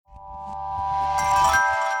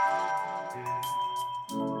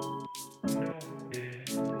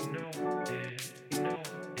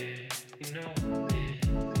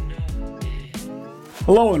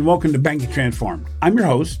Hello and welcome to Banking Transformed. I'm your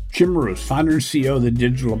host, Jim Marous, founder and CEO of the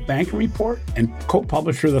Digital Banking Report and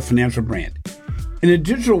co-publisher of the Financial Brand. In a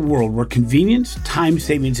digital world where convenience, time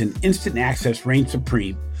savings, and instant access reign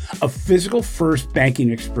supreme, a physical-first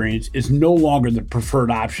banking experience is no longer the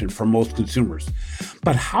preferred option for most consumers.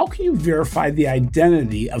 But how can you verify the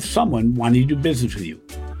identity of someone wanting to do business with you?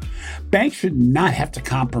 Banks should not have to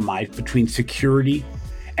compromise between security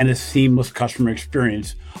and a seamless customer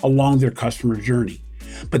experience along their customer journey.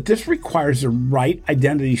 But this requires the right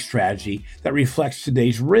identity strategy that reflects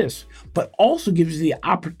today's risks, but also gives you the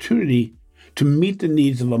opportunity to meet the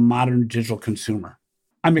needs of a modern digital consumer.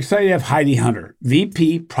 I'm excited to have Heidi Hunter,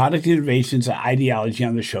 VP Product Innovations at Ideology,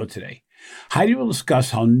 on the show today. Heidi will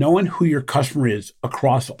discuss how knowing who your customer is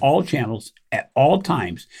across all channels at all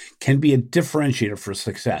times can be a differentiator for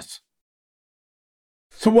success.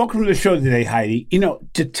 So welcome to the show today, Heidi.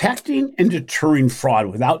 Detecting and deterring fraud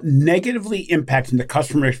without negatively impacting the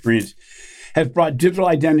customer experience has brought digital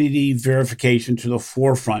identity verification to the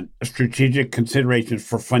forefront of strategic considerations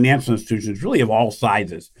for financial institutions, really of all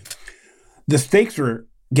sizes. The stakes are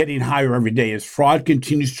getting higher every day as fraud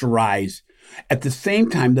continues to rise, at the same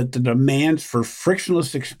time that the demands for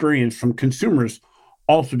frictionless experience from consumers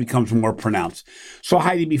also becomes more pronounced. So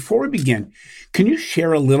Heidi, before we begin, can you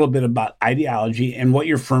share a little bit about Ideology and what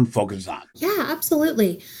your firm focuses on? Yeah,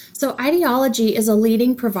 absolutely. So Ideology is a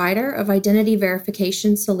leading provider of identity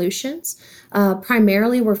verification solutions.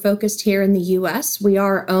 Primarily, we're focused here in the U.S. We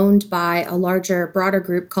are owned by a broader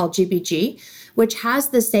group called GBG, which has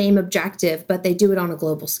the same objective, but they do it on a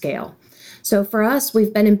global scale. So for us,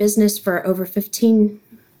 we've been in business for over 15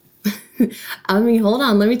 hold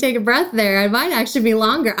on. Let me take a breath there. It might actually be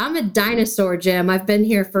longer. I'm a dinosaur, Jim. I've been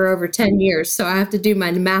here for over 10 years, so I have to do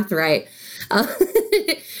my math right.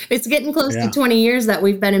 It's getting close to 20 years that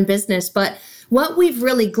we've been in business. But what we've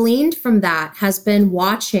really gleaned from that has been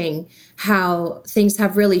watching how things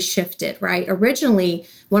have really shifted, right? Originally,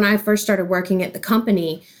 when I first started working at the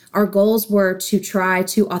company, our goals were to try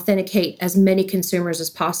to authenticate as many consumers as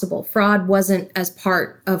possible. Fraud wasn't as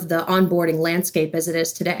part of the onboarding landscape as it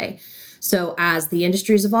is today. So as the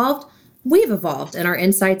industry's evolved, we've evolved and our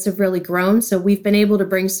insights have really grown. So we've been able to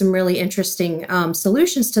bring some really interesting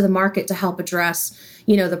solutions to the market to help address,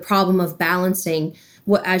 the problem of balancing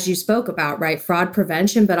what, as you spoke about, right, fraud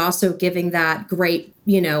prevention, but also giving that great,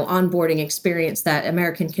 onboarding experience that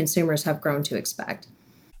American consumers have grown to expect.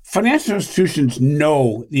 Financial institutions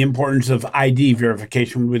know the importance of ID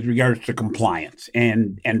verification with regards to compliance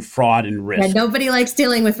and fraud and risk. Yeah, nobody likes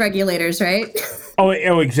dealing with regulators, right? Oh,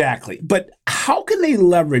 exactly. But how can they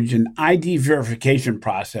leverage an ID verification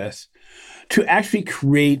process to actually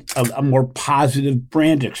create a more positive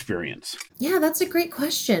brand experience? Yeah, that's a great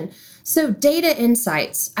question. So data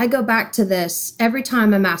insights, I go back to this every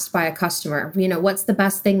time I'm asked by a customer, what's the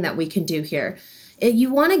best thing that we can do here?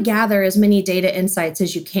 You want to gather as many data insights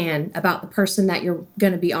as you can about the person that you're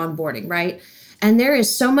going to be onboarding, right? And there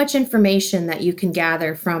is so much information that you can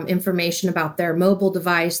gather from information about their mobile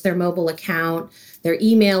device, their mobile account, their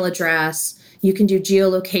email address. You can do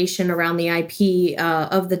geolocation around the IP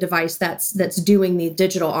of the device that's doing the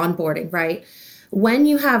digital onboarding, right? When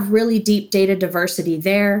you have really deep data diversity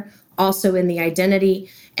there, also in the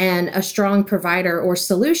identity, and a strong provider or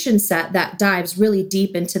solution set that dives really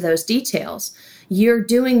deep into those details, you're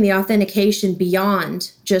doing the authentication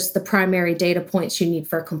beyond just the primary data points you need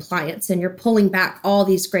for compliance, and you're pulling back all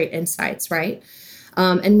these great insights, right?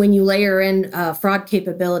 And when you layer in fraud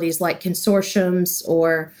capabilities like consortiums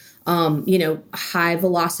or, high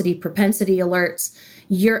velocity propensity alerts,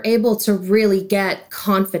 you're able to really get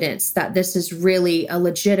confidence that this is really a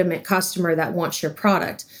legitimate customer that wants your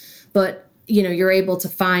product. But you're able to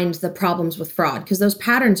find the problems with fraud because those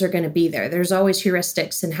patterns are going to be there. There's always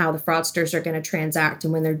heuristics in how the fraudsters are going to transact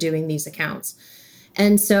and when they're doing these accounts.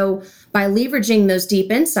 And so by leveraging those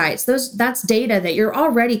deep insights, that's data that you're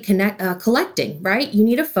already collecting, right? You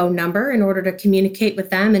need a phone number in order to communicate with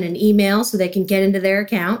them and an email so they can get into their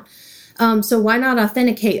account. So why not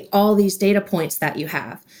authenticate all these data points that you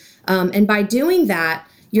have? And by doing that,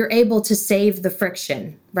 you're able to save the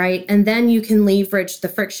friction, right? And then you can leverage the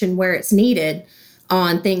friction where it's needed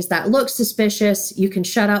on things that look suspicious. You can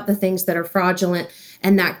shut out the things that are fraudulent.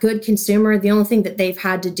 And that good consumer, the only thing that they've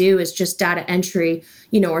had to do is just data entry,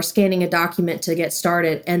 or scanning a document to get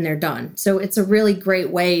started, and they're done. So it's a really great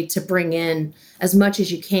way to bring in as much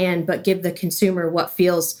as you can, but give the consumer what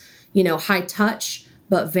feels, high touch,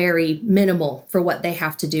 but very minimal for what they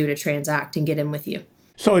have to do to transact and get in with you.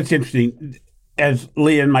 So it's interesting. As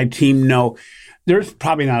Leah and my team know, there's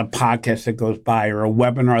probably not a podcast that goes by or a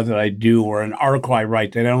webinar that I do or an article I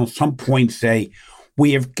write that I don't at some point say,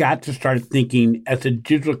 We have got to start thinking as a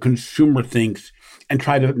digital consumer thinks and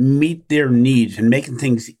try to meet their needs and making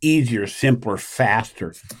things easier, simpler,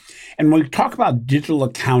 faster. And when we talk about digital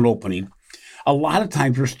account opening, a lot of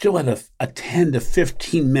times we're still at a 10 to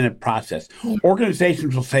 15 minute process. Yeah.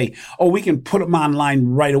 Organizations will say, oh, we can put them online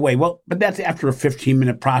right away. Well, but that's after a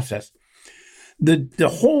 15-minute process. The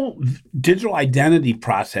whole digital identity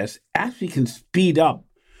process actually can speed up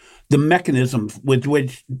the mechanisms with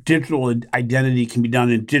which digital identity can be done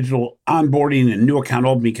and digital onboarding and new account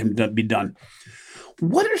opening can be done.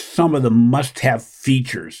 What are some of the must-have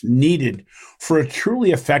features needed for a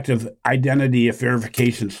truly effective identity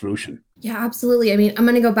verification solution? Yeah, absolutely. I mean, I'm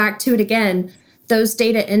going to go back to it again. Those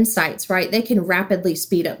data insights, right? They can rapidly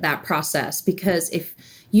speed up that process, because if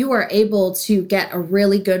you are able to get a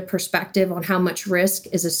really good perspective on how much risk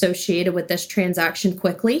is associated with this transaction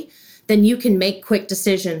quickly, then you can make quick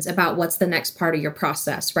decisions about what's the next part of your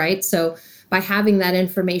process, right? So by having that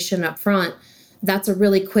information up front, that's a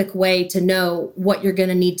really quick way to know what you're going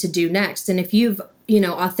to need to do next. And if you've,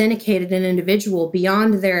 authenticated an individual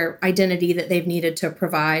beyond their identity that they've needed to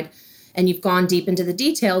provide, and you've gone deep into the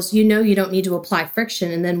details, you don't need to apply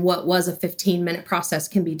friction. And then what was a 15-minute process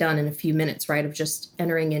can be done in a few minutes, right, of just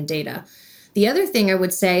entering in data. The other thing I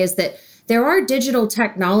would say is that there are digital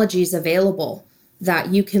technologies available that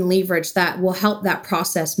you can leverage that will help that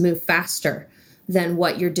process move faster than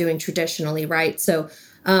what you're doing traditionally, right? So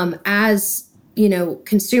as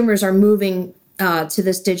consumers are moving to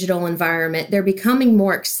this digital environment, they're becoming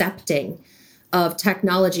more accepting of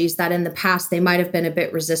technologies that in the past they might have been a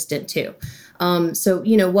bit resistant to. So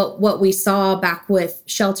what we saw back with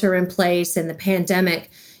shelter in place and the pandemic,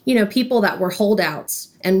 people that were holdouts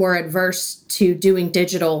and were adverse to doing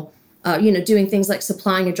digital, doing things like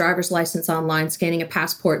supplying a driver's license online, scanning a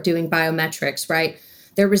passport, doing biometrics, right?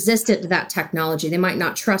 They're resistant to that technology. They might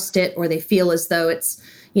not trust it, or they feel as though it's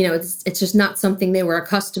just not something they were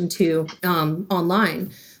accustomed to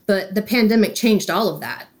online. But the pandemic changed all of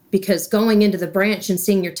that, because going into the branch and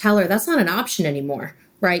seeing your teller, that's not an option anymore,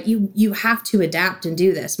 right? You have to adapt and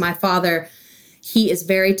do this. My father, he is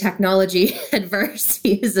very technology adverse.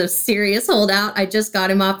 He is a serious holdout. I just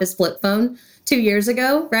got him off his flip phone 2 years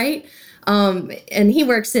ago, right? And he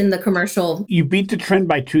works in the commercial. You beat the trend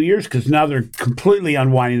by 2 years, because now they're completely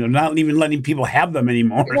unwinding. They're not even letting people have them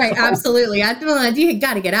anymore. Right, so. Absolutely. You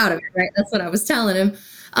got to get out of it, right? That's what I was telling him.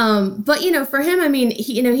 But for him, I mean,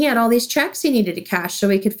 he had all these checks he needed to cash so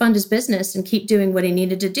he could fund his business and keep doing what he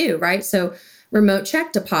needed to do, right? So remote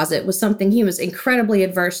check deposit was something he was incredibly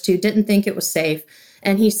adverse to, didn't think it was safe.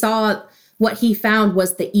 And he saw what he found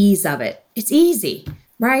was the ease of it. It's easy,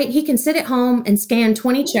 right? He can sit at home and scan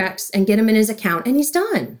 20 checks and get them in his account, and he's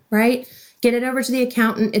done, right? Get it over to the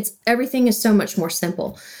accountant. Everything is so much more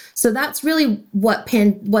simple. So that's really what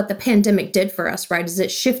the pandemic did for us, right? Is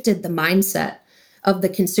it shifted the mindset of the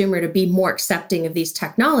consumer to be more accepting of these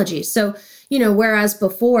technologies. So, whereas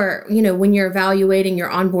before, when you're evaluating your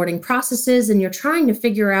onboarding processes and you're trying to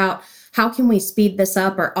figure out how can we speed this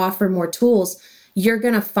up or offer more tools, you're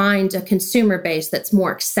going to find a consumer base that's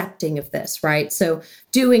more accepting of this, right? So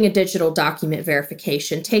doing a digital document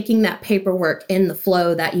verification, taking that paperwork in the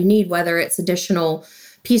flow that you need, whether it's additional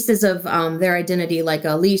pieces of their identity like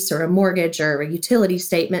a lease or a mortgage or a utility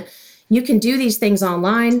statement. You can do these things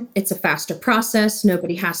online. It's a faster process.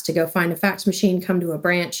 Nobody has to go find a fax machine, come to a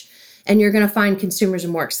branch, and you're going to find consumers are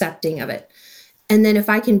more accepting of it. And then if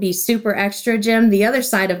I can be super extra, Jim, the other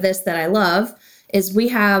side of this that I love is we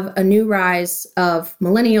have a new rise of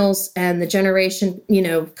millennials and the generations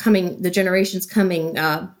coming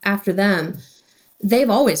after them. They've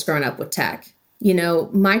always grown up with tech.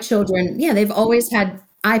 My children, they've always had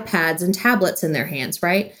iPads and tablets in their hands,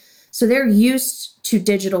 right? So they're used to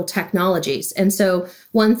digital technologies. And so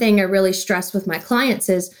one thing I really stress with my clients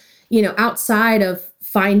is, outside of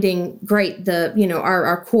finding great,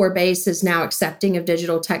 our core base is now accepting of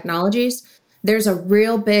digital technologies, there's a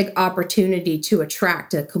real big opportunity to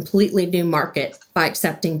attract a completely new market by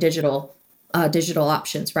accepting digital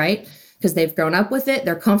options, right? Because they've grown up with it,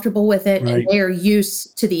 they're comfortable with it, right, and they are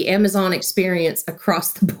used to the Amazon experience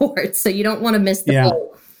across the board. So you don't want to miss the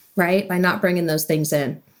boat, right? By not bringing those things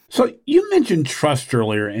in. So you mentioned trust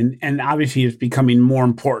earlier, and obviously it's becoming more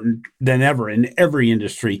important than ever in every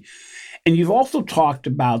industry. And you've also talked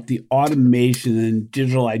about the automation and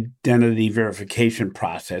digital identity verification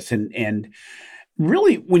process. And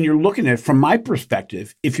really, when you're looking at it from my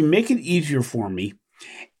perspective, if you make it easier for me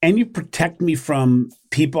and you protect me from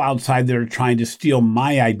people outside that are trying to steal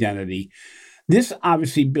my identity, this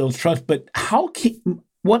obviously builds trust. But how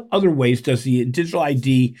what other ways does the digital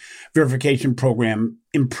ID verification program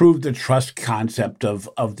improve the trust concept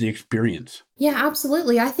of the experience? Yeah,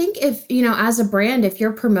 absolutely. I think if, as a brand, if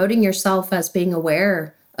you're promoting yourself as being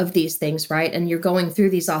aware of these things, right, and you're going through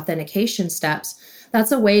these authentication steps,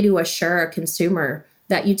 that's a way to assure a consumer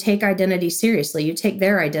that you take identity seriously, you take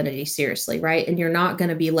their identity seriously, right? And you're not going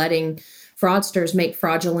to be letting fraudsters make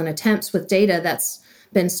fraudulent attempts with data that's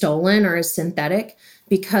been stolen or is synthetic,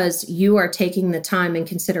 because you are taking the time and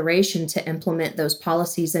consideration to implement those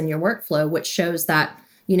policies in your workflow, which shows that,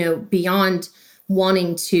 beyond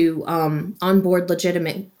wanting to onboard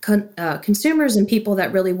legitimate consumers and people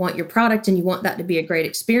that really want your product and you want that to be a great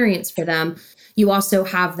experience for them, you also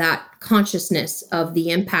have that consciousness of the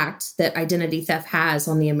impact that identity theft has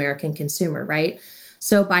on the American consumer, right?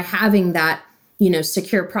 So by having that,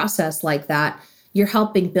 secure process like that, you're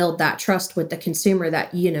helping build that trust with the consumer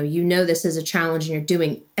that, this is a challenge and you're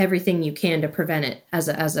doing everything you can to prevent it as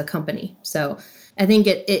a company. So I think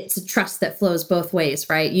it's a trust that flows both ways,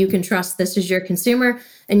 right? You can trust this is your consumer,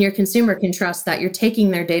 and your consumer can trust that you're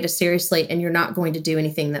taking their data seriously and you're not going to do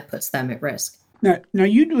anything that puts them at risk. Now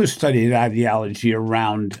you do a study of ideology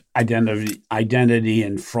around identity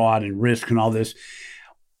and fraud and risk and all this.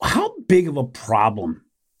 How big of a problem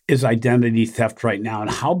is identity theft right now,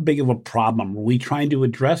 and how big of a problem are we trying to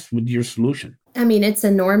address with your solution? I mean, it's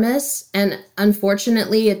enormous, and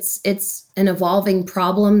unfortunately, it's an evolving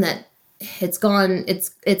problem that it's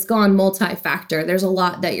gone multi-factor. There's a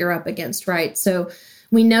lot that you're up against, right? So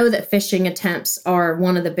we know that phishing attempts are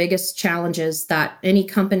one of the biggest challenges that any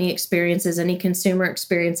company experiences, any consumer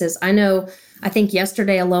experiences. I think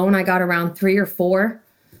yesterday alone, I got around 3 or 4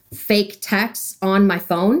 fake texts on my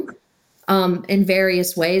phone in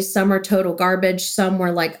various ways. Some are total garbage. Some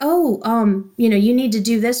were like, you need to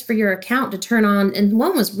do this for your account to turn on. And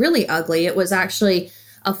one was really ugly. It was actually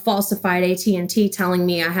a falsified AT&T telling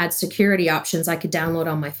me I had security options I could download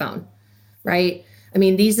on my phone, right? I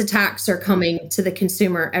mean, these attacks are coming to the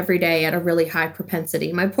consumer every day at a really high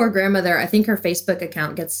propensity. My poor grandmother, I think her Facebook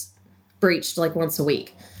account gets breached like once a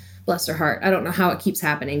week. Bless her heart. I don't know how it keeps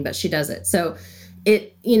happening, but she does it. So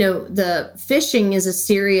the phishing is a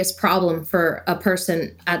serious problem for a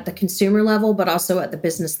person at the consumer level, but also at the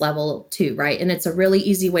business level too, right? And it's a really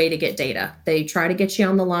easy way to get data. They try to get you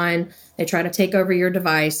on the line. They try to take over your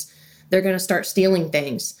device. They're going to start stealing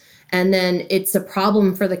things. And then it's a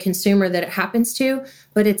problem for the consumer that it happens to,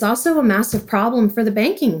 but it's also a massive problem for the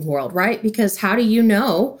banking world, right? Because how do you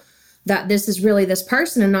know that this is really this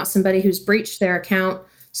person and not somebody who's breached their account,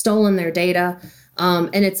 stolen their data?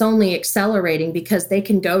 And it's only accelerating because they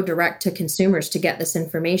can go direct to consumers to get this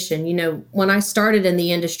information. When I started in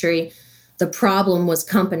the industry, the problem was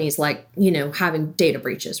companies like, having data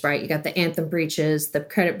breaches, right? You got the Anthem breaches, the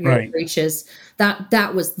credit bureau breaches.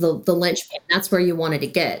 That was the linchpin. That's where you wanted to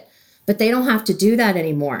get. But they don't have to do that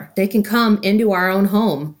anymore. They can come into our own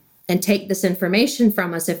home and take this information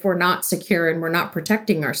from us if we're not secure and we're not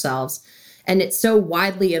protecting ourselves. And it's so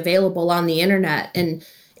widely available on the internet. And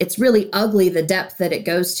it's really ugly, the depth that it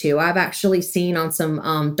goes to. I've actually seen on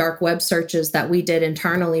some dark web searches that we did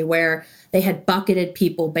internally where they had bucketed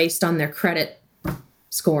people based on their credit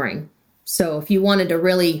scoring. So if you wanted to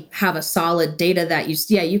really have a solid data that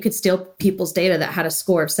you could steal people's data that had a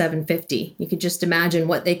score of 750. You could just imagine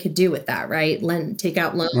what they could do with that, right? Take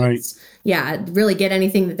out loans. Right. Yeah, really get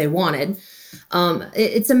anything that they wanted.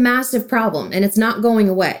 It's a massive problem, and it's not going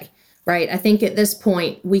away. Right. I think at this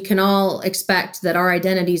point, we can all expect that our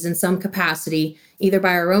identities in some capacity, either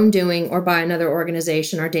by our own doing or by another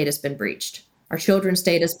organization, our data's been breached. Our children's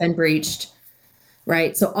data's been breached.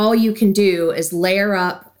 Right. So all you can do is layer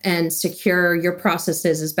up and secure your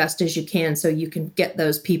processes as best as you can so you can get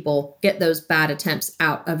those bad attempts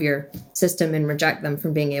out of your system and reject them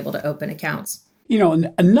from being able to open accounts.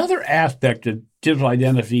 Another aspect of digital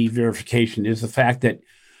identity verification is the fact that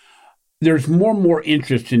there's more and more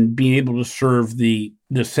interest in being able to serve the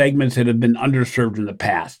segments that have been underserved in the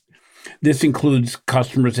past. This includes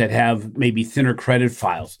customers that have maybe thinner credit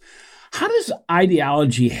files. How does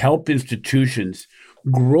ideology help institutions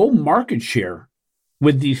grow market share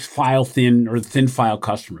with these thin file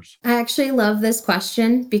customers? I actually love this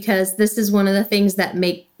question because this is one of the things that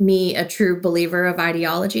make me a true believer of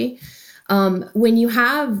ideology. When you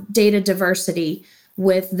have data diversity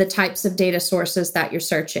with the types of data sources that you're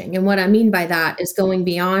searching. And what I mean by that is going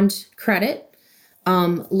beyond credit,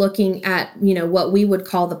 looking at, what we would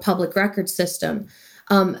call the public record system.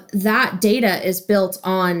 That data is built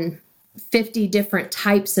on 50 different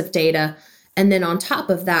types of data. And then on top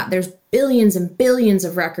of that, there's billions and billions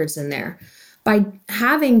of records in there. By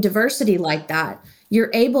having diversity like that,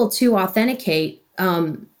 you're able to authenticate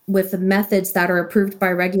with the methods that are approved by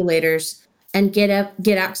regulators and get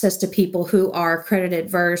access to people who are credit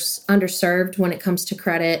adverse, underserved when it comes to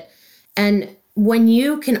credit. And when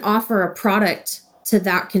you can offer a product to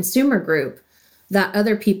that consumer group that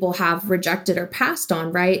other people have rejected or passed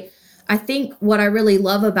on, right? I think what I really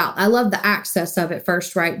love I love the access of it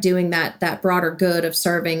first, right? Doing that broader good of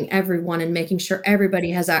serving everyone and making sure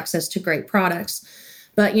everybody has access to great products.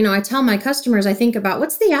 But, I tell my customers, I think about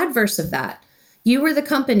what's the adverse of that? You were the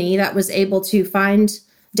company that was able to find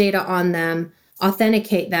data on them,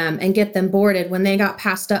 authenticate them, and get them boarded when they got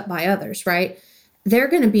passed up by others, right? They're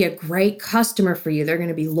going to be a great customer for you. They're going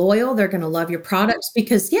to be loyal. They're going to love your products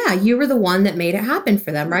because, you were the one that made it happen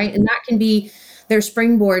for them, right? And that can be their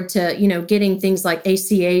springboard to, getting things like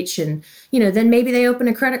ACH and, then maybe they open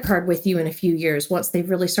a credit card with you in a few years once they've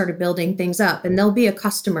really started building things up, and they'll be a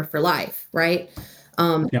customer for life, right?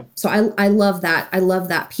 So I love that. I love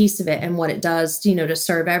that piece of it and what it does, to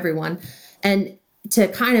serve everyone. And to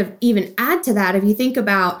kind of even add to that, if you think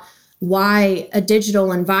about why a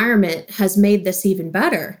digital environment has made this even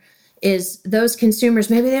better, is those consumers,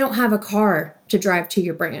 maybe they don't have a car to drive to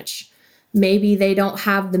your branch. Maybe they don't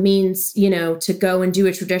have the means, to go and do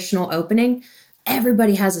a traditional opening.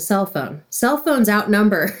 Everybody has a cell phone. Cell phones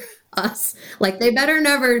outnumber us. Like they better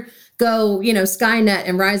never go, Skynet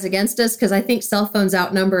and rise against us, because I think cell phones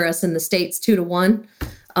outnumber us in the States 2-1.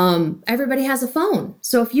 Everybody has a phone.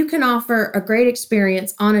 So if you can offer a great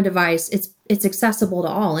experience on a device, it's accessible to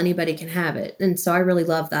all. Anybody can have it. And so I really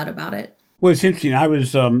love that about it. Well, it's interesting. I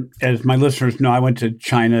was, as my listeners know, I went to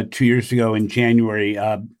China 2 years ago in January,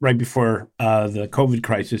 right before the COVID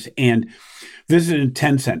crisis, and visited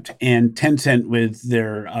Tencent. And Tencent with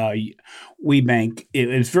their WeBank, it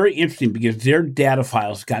was very interesting because their data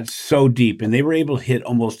files got so deep, and they were able to hit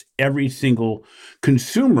almost every single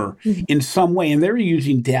consumer in some way. And they were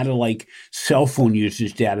using data like cell phone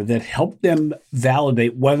usage data that helped them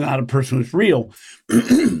validate whether or not a person was real.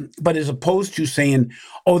 But as opposed to saying,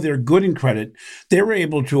 oh, they're good in credit, they were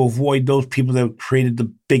able to avoid those people that created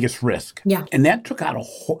the biggest risk. Yeah. And that took out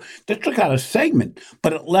a segment,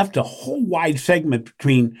 but it left a whole wide segment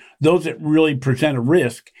between those that really present a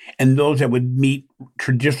risk and those that would meet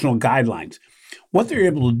traditional guidelines. What they're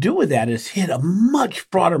able to do with that is hit a much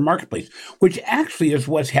broader marketplace, which actually is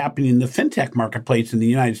what's happening in the fintech marketplace in the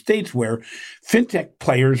United States, where fintech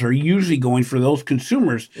players are usually going for those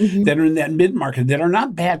consumers that are in that mid-market that are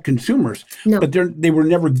not bad consumers, but they were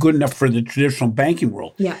never good enough for the traditional banking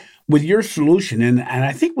world. Yeah. With your solution, and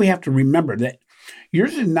I think we have to remember that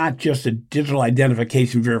yours is not just a digital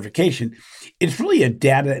identification verification. It's really a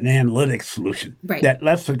data and analytics solution that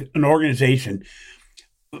lets an organization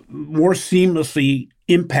more seamlessly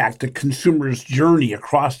impact the consumer's journey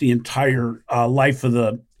across the entire life of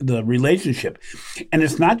the relationship. And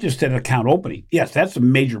it's not just at account opening. Yes, that's a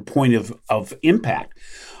major point of impact,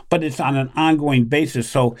 but it's on an ongoing basis.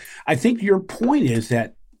 So I think your point is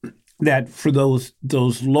that for those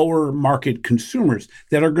lower market consumers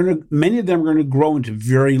that are many of them are going to grow into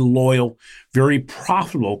very loyal, very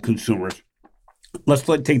profitable consumers. Let's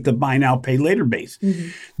take the buy now, pay later base.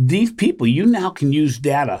 These people, you now can use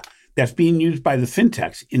data that's being used by the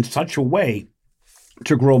fintechs in such a way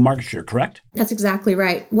to grow market share, correct? That's exactly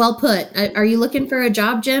right. Well put. Are you looking for a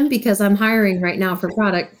job, Jim? Because I'm hiring right now for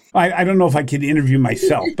product. I don't know if I could interview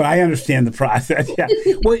myself, but I understand the process. Yeah.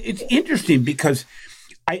 Well, it's interesting because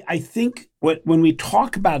I think when we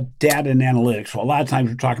talk about data and analytics, well, a lot of times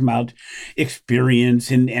we're talking about experience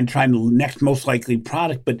and trying the next most likely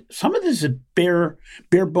product, but some of this is bare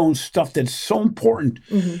bones stuff that's so important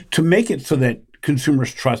to make it so that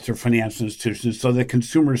consumers trust their financial institutions, so that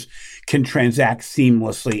consumers can transact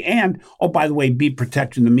seamlessly and, oh, by the way, be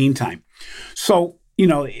protected in the meantime. So,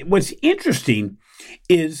 what's interesting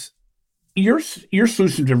is your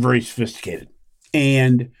solutions are very sophisticated,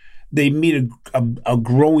 and they meet a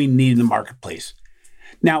growing need in the marketplace.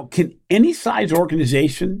 Now, can any size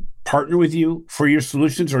organization partner with you for your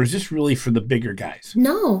solutions, or is this really for the bigger guys?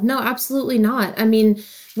 No, absolutely not. I mean,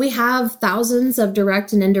 we have thousands of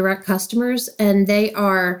direct and indirect customers, and they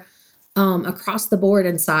are across the board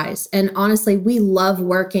in size. And honestly, we love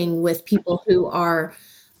working with people who are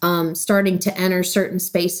starting to enter certain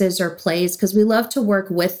spaces or plays, because we love to work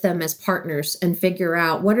with them as partners and figure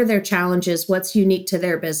out what are their challenges, what's unique to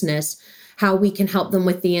their business, how we can help them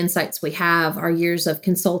with the insights we have, our years of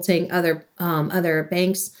consulting other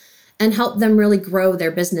banks, and help them really grow their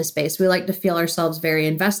business base. We like to feel ourselves very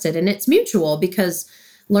invested, and it's mutual, because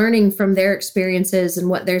learning from their experiences and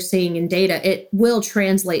what they're seeing in data, it will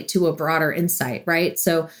translate to a broader insight, right?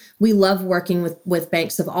 So we love working with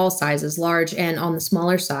banks of all sizes, large and on the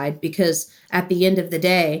smaller side, because at the end of the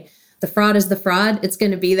day, the fraud is the fraud. It's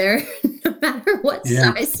going to be there no matter what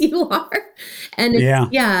size you are. And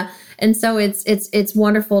and so it's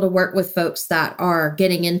wonderful to work with folks that are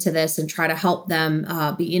getting into this and try to help them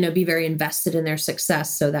be very invested in their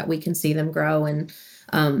success so that we can see them grow. And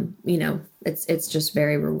it's just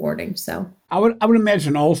very rewarding. So I would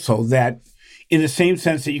imagine also that in the same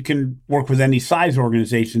sense that you can work with any size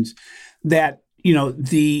organizations, that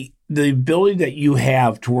the ability that you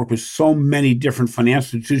have to work with so many different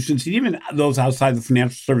financial institutions, even those outside the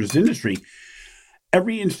financial service industry,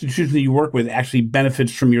 every institution that you work with actually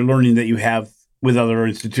benefits from your learning that you have with other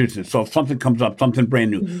institutions. So if something comes up, something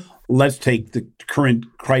brand new, let's take the current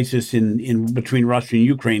crisis in between Russia and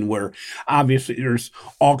Ukraine, where obviously there's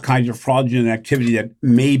all kinds of fraudulent activity that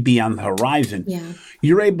may be on the horizon. Yeah.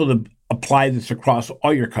 You're able to apply this across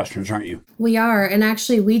all your customers, aren't you? We are. And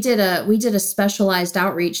actually we did a specialized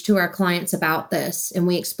outreach to our clients about this. And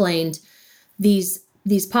we explained these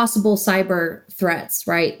possible cyber threats,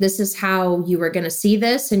 right? This is how you are going to see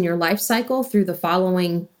this in your life cycle through the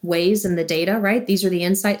following ways in the data, right? These are the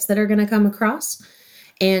insights that are going to come across.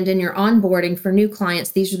 And in your onboarding for new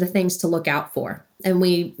clients, these are the things to look out for. And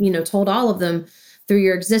we, told all of them through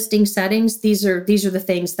your existing settings, these are the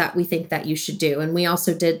things that we think that you should do. And we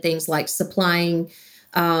also did things like supplying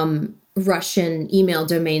Russian email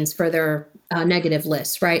domains for their negative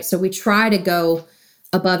lists, right? So we try to go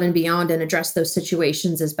above and beyond and address those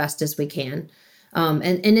situations as best as we can.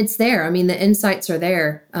 And it's there. I mean, the insights are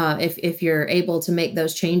there. If you're able to make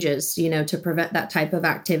those changes, to prevent that type of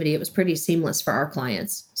activity, it was pretty seamless for our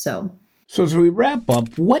clients. So as we wrap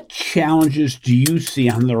up, what challenges do you see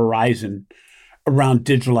on the horizon around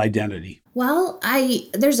digital identity? Well,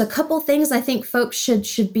 there's a couple things I think folks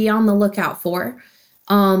should be on the lookout for.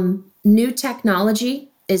 New technology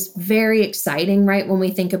is very exciting, right? When we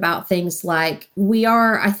think about things like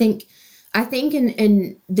I think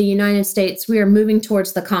in the United States, we are moving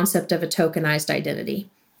towards the concept of a tokenized identity.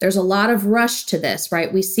 There's a lot of rush to this,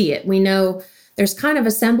 right? We see it. We know there's kind of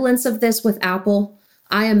a semblance of this with Apple.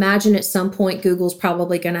 I imagine at some point, Google's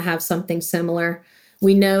probably going to have something similar.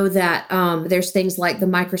 We know that there's things like the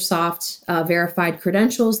Microsoft verified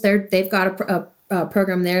credentials. They've got a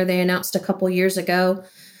program there they announced a couple years ago.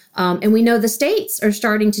 And we know the states are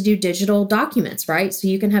starting to do digital documents, right? So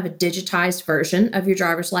you can have a digitized version of your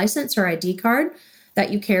driver's license or ID card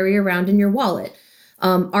that you carry around in your wallet.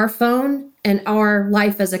 Our phone and our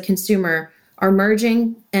life as a consumer are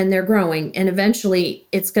merging and they're growing, and eventually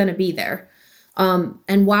it's going to be there.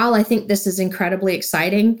 And while I think this is incredibly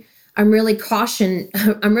exciting, I'm really cautioning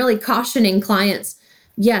clients.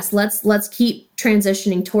 Yes, let's keep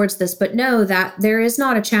transitioning towards this, but know that there is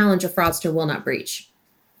not a challenge a fraudster will not breach.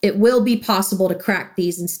 It will be possible to crack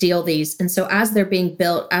these and steal these. And so as they're being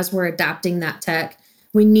built, as we're adapting that tech,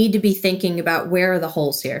 we need to be thinking about where are the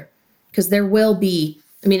holes here? Because there will be,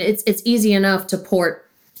 it's easy enough to port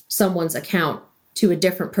someone's account to a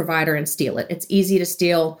different provider and steal it. It's easy to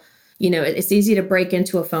steal, it's easy to break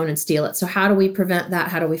into a phone and steal it. So how do we prevent that?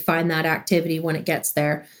 How do we find that activity when it gets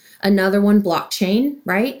there? Another one, blockchain,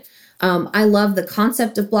 right? I love the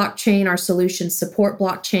concept of blockchain. Our solutions support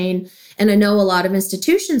blockchain. And I know a lot of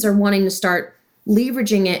institutions are wanting to start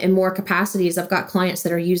leveraging it in more capacities. I've got clients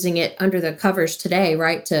that are using it under the covers today,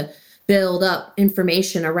 right, to build up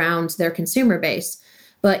information around their consumer base.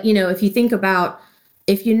 But, if you think about,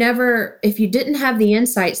 if you didn't have the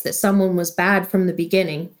insights that someone was bad from the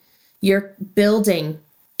beginning, you're building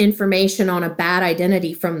information on a bad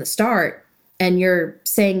identity from the start. And you're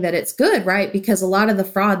saying that it's good, right? Because a lot of the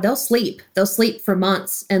fraud, they'll sleep for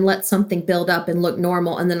months and let something build up and look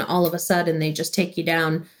normal. And then all of a sudden they just take you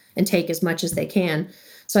down and take as much as they can.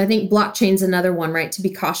 So I think blockchain's another one, right? To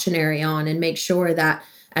be cautionary on and make sure that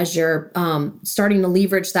as you're starting to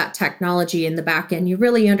leverage that technology in the back end, you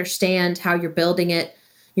really understand how you're building it.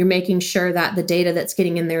 You're making sure that the data that's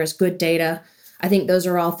getting in there is good data. I think those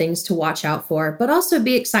are all things to watch out for, but also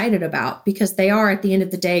be excited about, because they are at the end of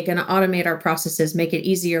the day going to automate our processes, make it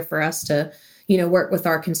easier for us to, work with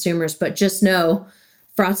our consumers. But just know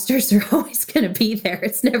fraudsters are always going to be there.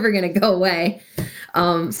 It's never going to go away.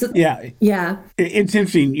 Yeah. It's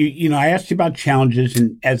interesting. I asked you about challenges,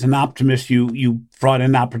 and as an optimist, you brought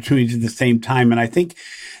in opportunities at the same time. And I think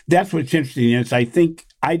that's what's interesting is I think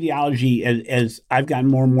Ideology, as I've gotten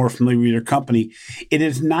more and more familiar with your company, it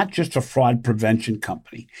is not just a fraud prevention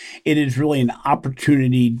company. It is really an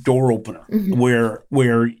opportunity door opener where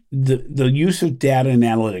the use of data and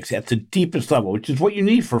analytics at the deepest level, which is what you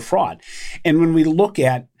need for fraud. And when we look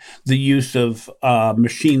at the use of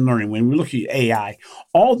machine learning, when we look at AI,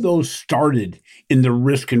 all those started in the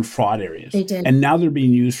risk and fraud areas. They did. And now they're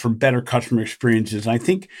being used for better customer experiences. And I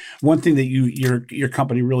think one thing that your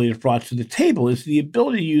company really has brought to the table is the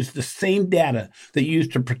ability to use the same data that you use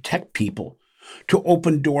to protect people to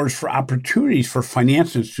open doors for opportunities for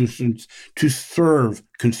financial institutions to serve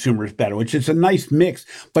consumers better, which is a nice mix.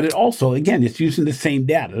 But it also, again, it's using the same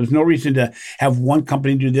data. There's no reason to have one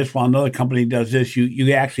company do this while another company does this.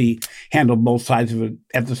 You actually handle both sides of it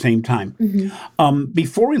at the same time. Mm-hmm.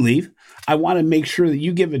 Before we leave, I want to make sure that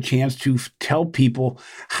you give a chance to tell people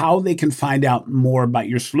how they can find out more about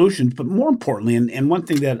your solutions. But more importantly, and one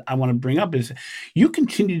thing that I want to bring up is you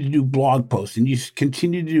continue to do blog posts and you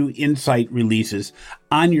continue to do insight releases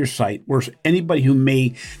on your site where anybody who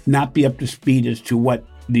may not be up to speed as to what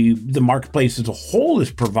the marketplace as a whole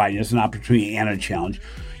is providing as an opportunity and a challenge,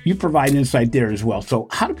 you provide insight there as well. So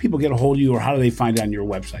how do people get a hold of you, or how do they find it on your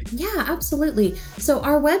website? Yeah, absolutely. So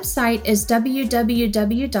our website is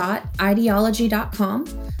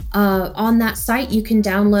www.ideology.com. On that site, you can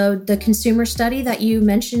download the consumer study that you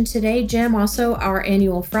mentioned today, Jim. Also, our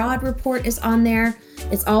annual fraud report is on there.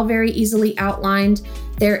 It's all very easily outlined.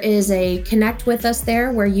 There is a connect with us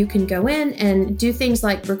there where you can go in and do things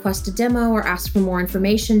like request a demo or ask for more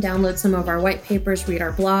information, download some of our white papers, read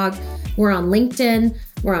our blog. We're on LinkedIn.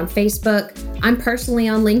 We're on Facebook. I'm personally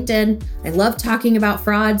on LinkedIn. I love talking about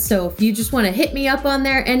fraud. So if you just want to hit me up on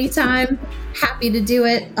there anytime, happy to do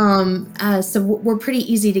it. So we're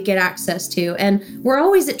pretty easy to get access to. And we're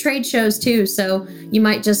always at trade shows too. So you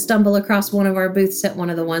might just stumble across one of our booths at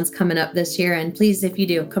one of the ones coming up this year. And please, if you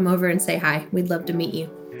do, come over and say hi. We'd love to meet you.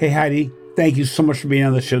 Hey, Heidi, thank you so much for being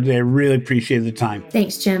on the show today. I really appreciate the time.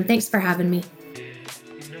 Thanks, Jim. Thanks for having me.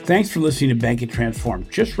 Thanks for listening to Banking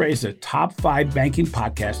Transformed. Just raised a top 5 banking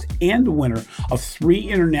podcast and the winner of 3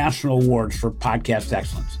 international awards for podcast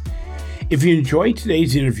excellence. If you enjoyed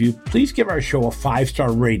today's interview, please give our show a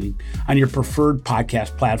 5-star rating on your preferred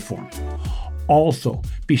podcast platform. Also,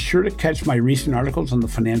 be sure to catch my recent articles on the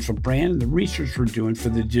financial brand and the research we're doing for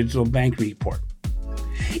the Digital Banking Report.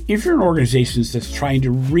 If you're an organization that's trying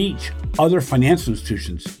to reach other financial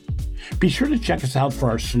institutions, be sure to check us out for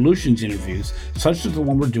our solutions interviews, such as the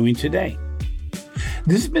one we're doing today.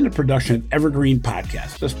 This has been a production of Evergreen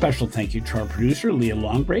Podcast. A special thank you to our producer, Leah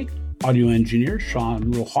Longbreak, audio engineer,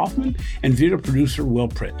 Sean Ruhl-Hoffman, and video producer, Will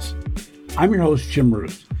Pritz. I'm your host, Jim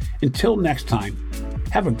Roos. Until next time,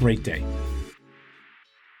 have a great day.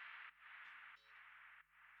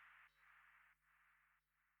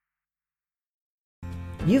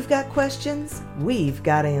 You've got questions, we've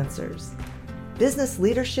got answers. Business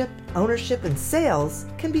leadership, ownership, and sales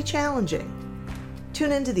can be challenging.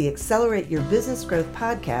 Tune into the Accelerate Your Business Growth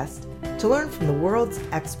podcast to learn from the world's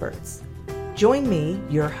experts. Join me,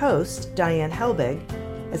 your host, Diane Helbig,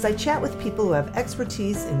 as I chat with people who have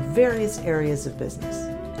expertise in various areas of business.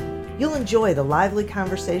 You'll enjoy the lively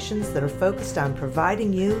conversations that are focused on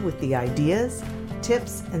providing you with the ideas,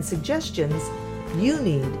 tips, and suggestions you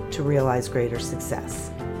need to realize greater success.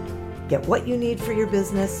 Get what you need for your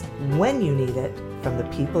business when you need it from the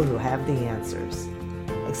people who have the answers.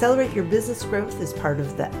 Accelerate Your Business Growth is part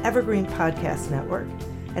of the Evergreen Podcast Network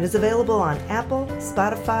and is available on Apple,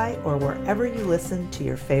 Spotify, or wherever you listen to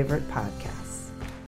your favorite podcast.